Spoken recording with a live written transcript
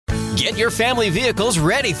Get your family vehicles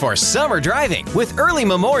ready for summer driving with early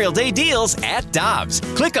Memorial Day deals at Dobbs.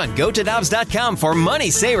 Click on GoToDobbs.com for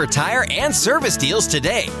money saver tire and service deals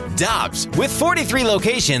today. Dobbs, with 43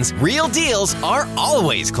 locations, real deals are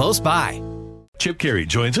always close by. Chip Caray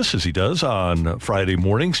joins us as he does on Friday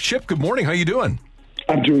mornings. Chip, good morning. How you doing?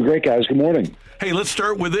 I'm doing great, guys. Good morning. Hey, let's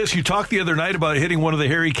start with this. You talked the other night about hitting one of the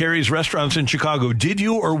Harry Caray's restaurants in Chicago. Did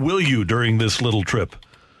you or will you during this little trip?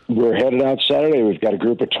 We're headed out Saturday. We've got a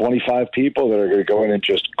group of 25 people that are going to go in and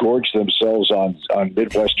just gorge themselves on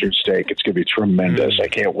Midwestern steak. It's going to be tremendous. I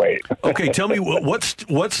can't wait. Okay, tell me, what's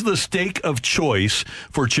the steak of choice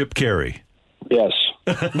for Chip Caray? Yes.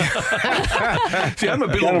 See, I'm a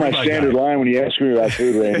bit kind of my standard line when you ask me about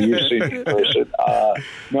food, Randy. You've seen me in person.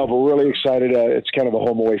 No, but we're really excited. It's kind of a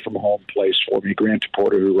home away from home place for me. Grant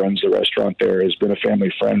Porter, who runs the restaurant there, has been a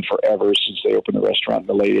family friend forever since they opened the restaurant in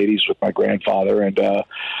the late 80s with my grandfather. And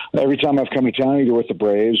every time I've come to town, either with the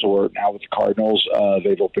Braves or now with the Cardinals,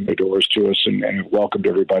 they've opened their doors to us and welcomed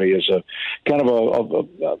everybody as a kind of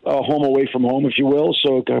a home away from home, if you will.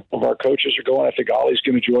 So a couple of our coaches are going. I think Ollie's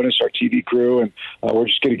going to join us, our TV crew, and we're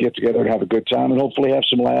just going to get together and have a good time and hopefully have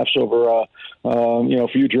some laughs over, a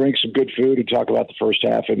few drinks, some good food, and talk about the first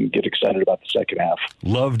half and get excited about the second half.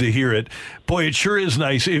 Love to hear it. Boy, it sure is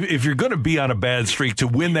nice if you're going to be on a bad streak to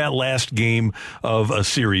win that last game of a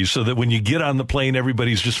series so that when you get on the plane,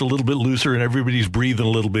 everybody's just a little bit looser and everybody's breathing a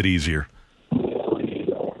little bit easier.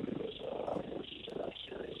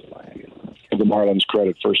 The Marlins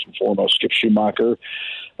credit first and foremost. Skip Schumacher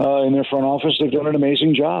in their front office, they've done an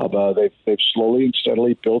amazing job. They've slowly and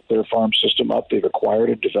steadily built their farm system up. They've acquired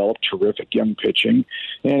and developed terrific young pitching.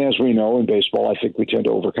 And as we know in baseball, I think we tend to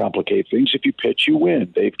overcomplicate things. If you pitch, you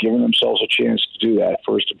win. They've given themselves a chance to do that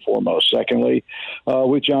first and foremost. Secondly,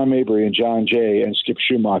 with John Mabry and John Jay and Skip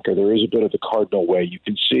Schumacher, there is a bit of the Cardinal way. You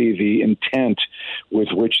can see the intent with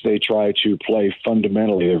which they try to play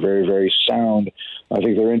fundamentally. They're very, very sound. I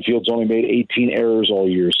think their infield's only made 18 errors all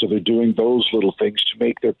year, so they're doing those little things to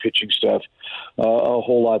make their pitching staff a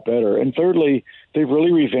whole lot better. And thirdly, they've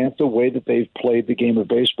really revamped the way that they've played the game of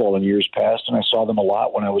baseball in years past, and I saw them a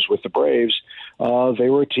lot when I was with the Braves. They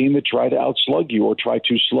were a team that tried to outslug you or tried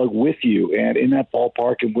to slug with you, and in that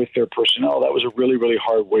ballpark and with their personnel, that was a really, really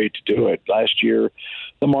hard way to do it. Last year,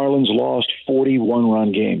 the Marlins lost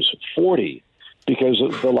 41-run games, 40. Because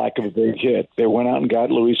of the lack of a big hit. They went out and got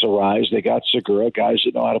Luis Arraez. They got Segura, guys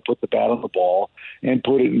that know how to put the bat on the ball and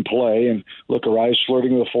put it in play. And look, Arraez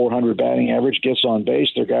flirting with a 400 batting average, gets on base.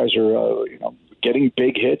 Their guys are, getting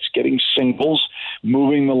big hits, getting singles,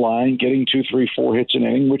 moving the line, getting 2, 3, 4 hits an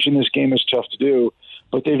inning, which in this game is tough to do.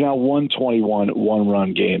 But they've now won 21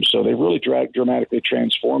 one-run games. So they've really dramatically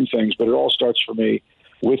transformed things. But it all starts for me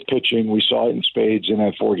with pitching. We saw it in spades in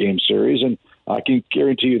that 4-game series. And I can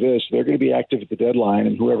guarantee you this, they're going to be active at the deadline,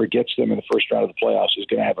 and whoever gets them in the first round of the playoffs is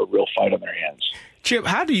going to have a real fight on their hands. Chip,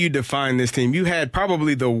 how do you define this team? You had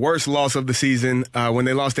probably the worst loss of the season when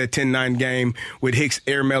they lost that 10-9 game with Hicks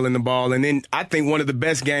airmailing the ball. And then I think one of the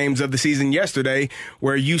best games of the season yesterday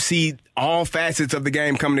where you see all facets of the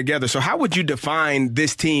game coming together. So how would you define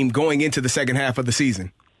this team going into the second half of the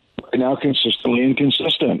season? Now consistently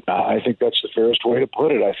inconsistent. I think that's the fairest way to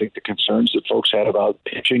put it. I think the concerns that folks had about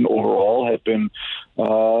pitching overall have been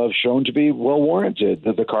shown to be well warranted.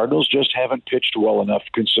 The Cardinals just haven't pitched well enough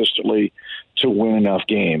consistently to win enough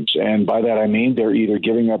games. And by that I mean they're either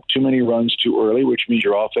giving up too many runs too early, which means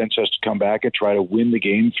your offense has to come back and try to win the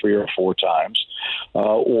game 3 or 4 times,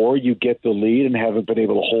 or you get the lead and haven't been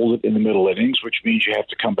able to hold it in the middle innings, which means you have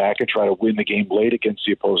to come back and try to win the game late against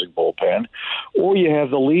the opposing bullpen, or you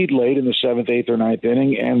have the lead late in the 7th, 8th, or 9th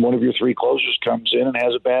inning, and one of your 3 closers comes in and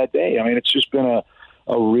has a bad day. I mean, it's just been a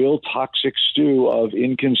real toxic stew of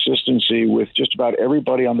inconsistency with just about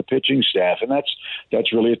everybody on the pitching staff, and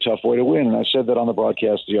that's really a tough way to win. And I said that on the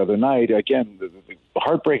broadcast the other night. Again, the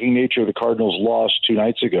heartbreaking nature of the Cardinals' loss 2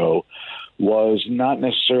 nights ago was not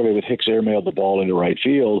necessarily that Hicks airmailed the ball into right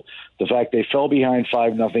field. The fact they fell behind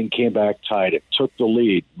 5-0, came back, tied it, took the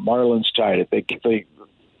lead. Marlins tied it. They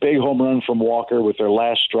big home run from Walker with their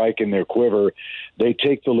last strike in their quiver. They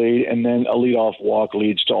take the lead, and then a leadoff walk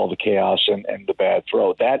leads to all the chaos and the bad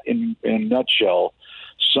throw. That, in a nutshell,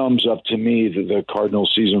 sums up to me the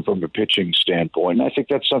Cardinals season from a pitching standpoint. And I think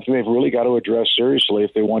that's something they've really got to address seriously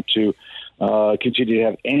if they want to continue to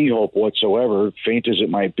have any hope whatsoever, faint as it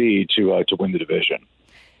might be, to win the division.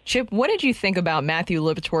 Chip, what did you think about Matthew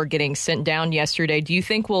Liberatore getting sent down yesterday? Do you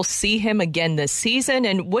think we'll see him again this season?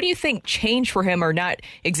 And what do you think changed for him or not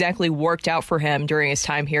exactly worked out for him during his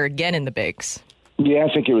time here again in the Bigs? Yeah,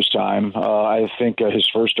 I think it was time. I think his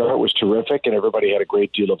first start was terrific, and everybody had a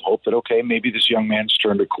great deal of hope that, okay, maybe this young man's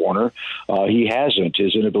turned a corner. He hasn't.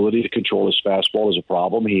 His inability to control his fastball is a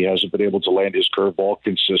problem. He hasn't been able to land his curveball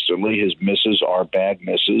consistently. His misses are bad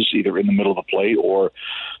misses, either in the middle of the plate or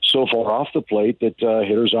so far off the plate that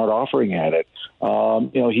hitters aren't offering at it.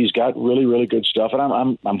 He's got really, really good stuff, and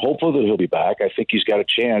I'm hopeful that he'll be back. I think he's got a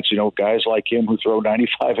chance. Guys like him who throw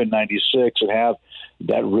 95 and 96 and have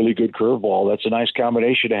that really good curveball, that's a nice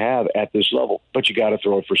combination to have at this level. But you got to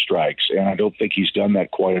throw it for strikes, and I don't think he's done that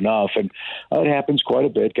quite enough. And it happens quite a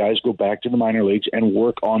bit. Guys go back to the minor leagues and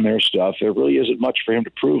work on their stuff. There really isn't much for him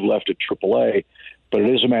to prove left at AAA. But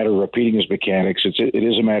it is a matter of repeating his mechanics. It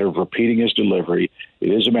is a matter of repeating his delivery. It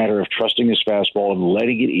is a matter of trusting his fastball and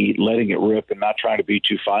letting it eat, letting it rip, and not trying to be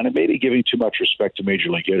too fine, and maybe giving too much respect to major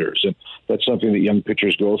league hitters. And that's something that young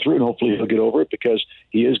pitchers go through, and hopefully he'll get over it because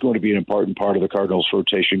he is going to be an important part of the Cardinals'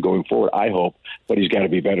 rotation going forward, I hope, but he's got to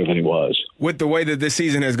be better than he was. With the way that this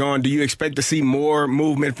season has gone, do you expect to see more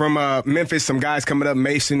movement from Memphis, some guys coming up,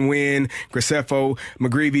 Mason Wynn, Graceffo,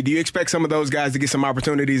 McGreevy? Do you expect some of those guys to get some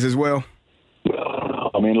opportunities as well?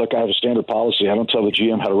 Look, I have a standard policy. I don't tell the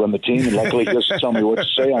GM how to run the team, and luckily he doesn't tell me what to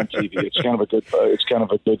say on TV. It's kind of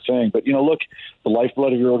a good thing. But look, the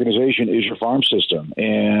lifeblood of your organization is your farm system,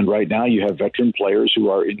 and right now you have veteran players who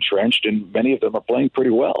are entrenched, and many of them are playing pretty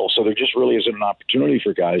well. So there just really isn't an opportunity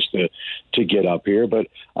for guys to get up here. But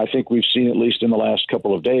I think we've seen, at least in the last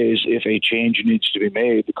couple of days, if a change needs to be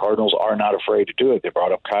made, the Cardinals are not afraid to do it. They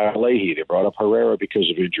brought up Caray. They brought up Herrera because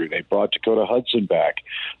of injury. They brought Dakota Hudson back.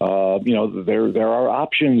 There are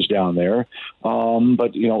options down there.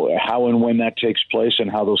 But how and when that takes place and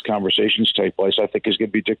how those conversations take place, I think is going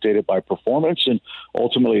to be dictated by performance. And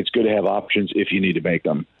ultimately, it's good to have options if you need to make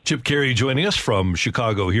them. Chip Caray joining us from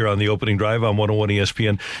Chicago here on the opening drive on 101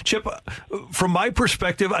 ESPN. Chip, from my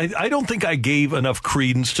perspective, I don't think I gave enough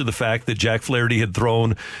credence to the fact that Jack Flaherty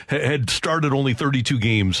had started only 32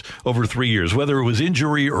 games over 3 years. Whether it was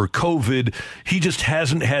injury or COVID, he just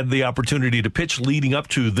hasn't had the opportunity to pitch leading up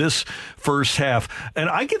to this first half. And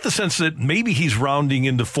I get the sense that maybe he's rounding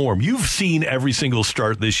into form. You've seen every single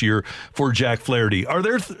start this year for Jack Flaherty.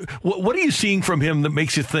 What are you seeing from him that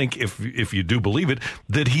makes you think, if you do believe it,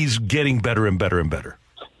 that he's getting better and better and better?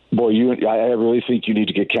 Boy, I really think you need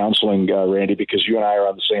to get counseling, Randy, because you and I are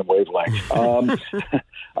on the same wavelength.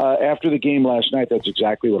 After the game last night, that's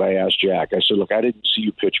exactly what I asked Jack. I said, look, I didn't see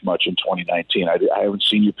you pitch much in 2019. I haven't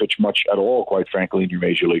seen you pitch much at all, quite frankly, in your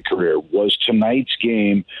major league career. Was tonight's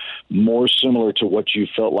game more similar to what you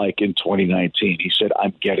felt like in 2019? He said,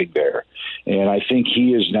 I'm getting there. And I think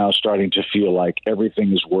he is now starting to feel like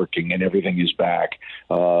everything is working and everything is back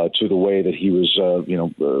to the way that he was,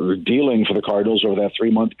 dealing for the Cardinals over that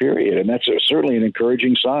 3-month period. And that's certainly an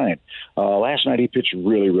encouraging sign. Last night he pitched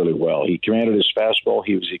really, really well. He commanded his fastball.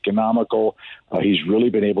 He was economical. He's really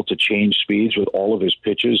been able to change speeds with all of his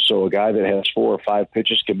pitches. So a guy that has 4 or 5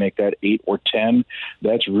 pitches can make that 8 or 10.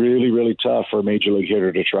 That's really, really tough for a major league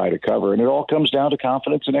hitter to try to cover. And it all comes down to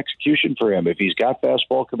confidence and execution for him. If he's got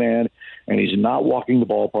fastball command and he's not walking the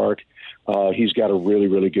ballpark, he's got a really,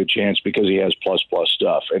 really good chance because he has plus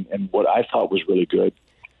stuff. And what I thought was really good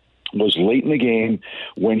was late in the game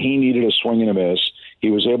when he needed a swing and a miss, he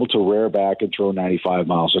was able to rear back and throw 95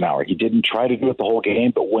 miles an hour. He didn't try to do it the whole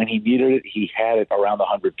game, but when he needed it, he had it around the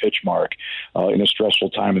 100-pitch mark in a stressful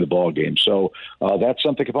time in the ball game. So that's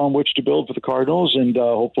something upon which to build for the Cardinals, and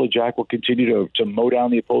hopefully Jack will continue to mow down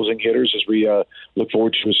the opposing hitters as we look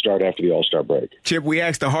forward to his start after the All-Star break. Chip, we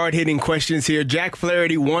asked the hard-hitting questions here. Jack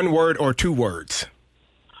Flaherty, 1 word or 2 words?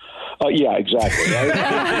 Yeah, exactly.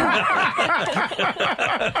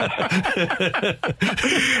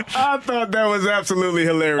 I thought that was absolutely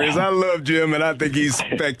hilarious. I love Jim, and I think he's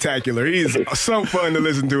spectacular. He's so fun to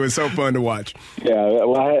listen to and so fun to watch. Yeah,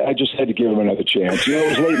 well, I just had to give him another chance. It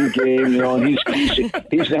was late in the game, and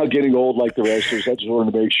he's now getting old like the rest of us. I just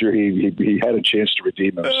wanted to make sure he had a chance to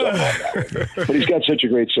redeem himself on that. But he's got such a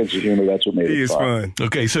great sense of humor. That's what made it fun.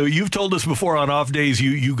 Okay, so you've told us before on off days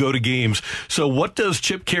you go to games. So what does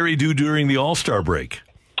Chip Caray do during the All-Star break?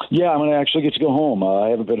 Yeah, I'm going to actually get to go home. I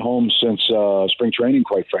haven't been home since spring training,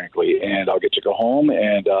 quite frankly, and I'll get to go home,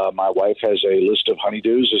 and my wife has a list of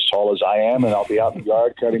honeydews as tall as I am, and I'll be out in the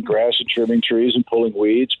yard cutting grass and trimming trees and pulling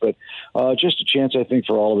weeds, but just a chance, I think,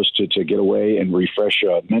 for all of us to get away and refresh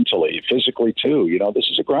mentally, physically, too. This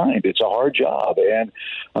is a grind. It's a hard job, and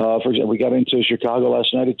for example, we got into Chicago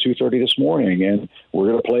last night at 2:30 this morning, and we're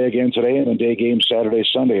going to play again today and then day game Saturday,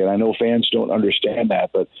 Sunday, and I know fans don't understand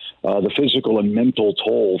that, but the physical and mental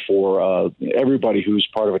toll travel for everybody who's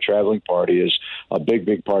part of a traveling party is a big,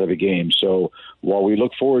 big part of the game. So while we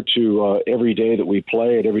look forward to every day that we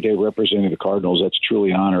play and every day representing the Cardinals, that's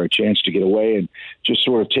truly an honor, a chance to get away and just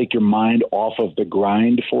sort of take your mind off of the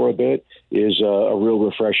grind for a bit is a real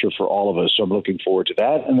refresher for all of us. So I'm looking forward to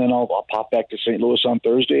that. And then I'll pop back to St. Louis on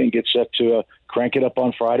Thursday and get set to crank it up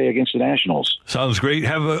on Friday against the Nationals. Sounds great.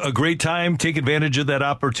 Have a great time. Take advantage of that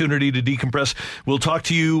opportunity to decompress. We'll talk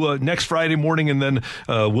to you next Friday morning, and then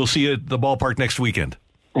we'll see you at the ballpark next weekend.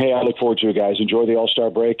 Hey, I look forward to it, guys. Enjoy the All-Star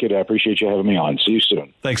break, and I appreciate you having me on. See you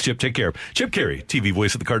soon. Thanks, Chip. Take care. Chip Caray, TV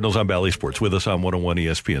voice of the Cardinals on Bally Sports, with us on 101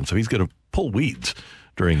 ESPN. So he's going to pull weeds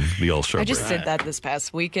during the All-Star break. I just did that this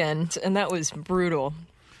past weekend, and that was brutal.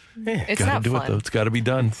 Yeah, it's not do fun. It, though. It's got to be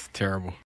done. It's terrible.